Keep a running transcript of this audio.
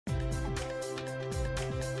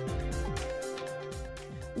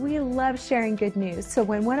We love sharing good news, so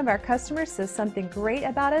when one of our customers says something great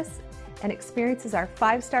about us and experiences our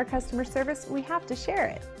 5-star customer service, we have to share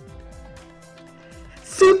it.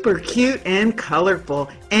 Super cute and colorful,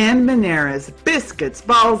 and Manera's Biscuits,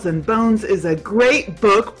 Balls, and Bones is a great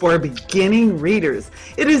book for beginning readers.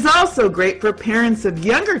 It is also great for parents of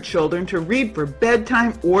younger children to read for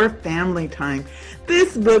bedtime or family time.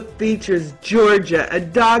 This book features Georgia, a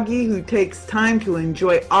doggy who takes time to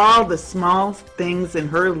enjoy all the small things in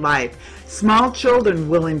her life. Small children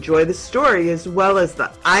will enjoy the story as well as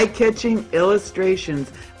the eye-catching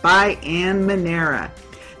illustrations by Manera.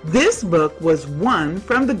 This book was won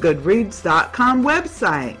from the Goodreads.com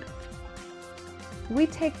website. We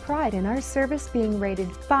take pride in our service being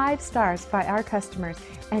rated 5 stars by our customers,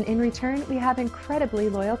 and in return we have incredibly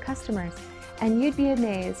loyal customers, and you'd be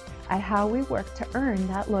amazed at how we work to earn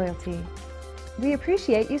that loyalty. We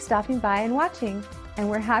appreciate you stopping by and watching, and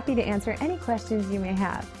we're happy to answer any questions you may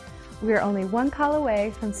have. We are only one call away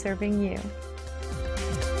from serving you.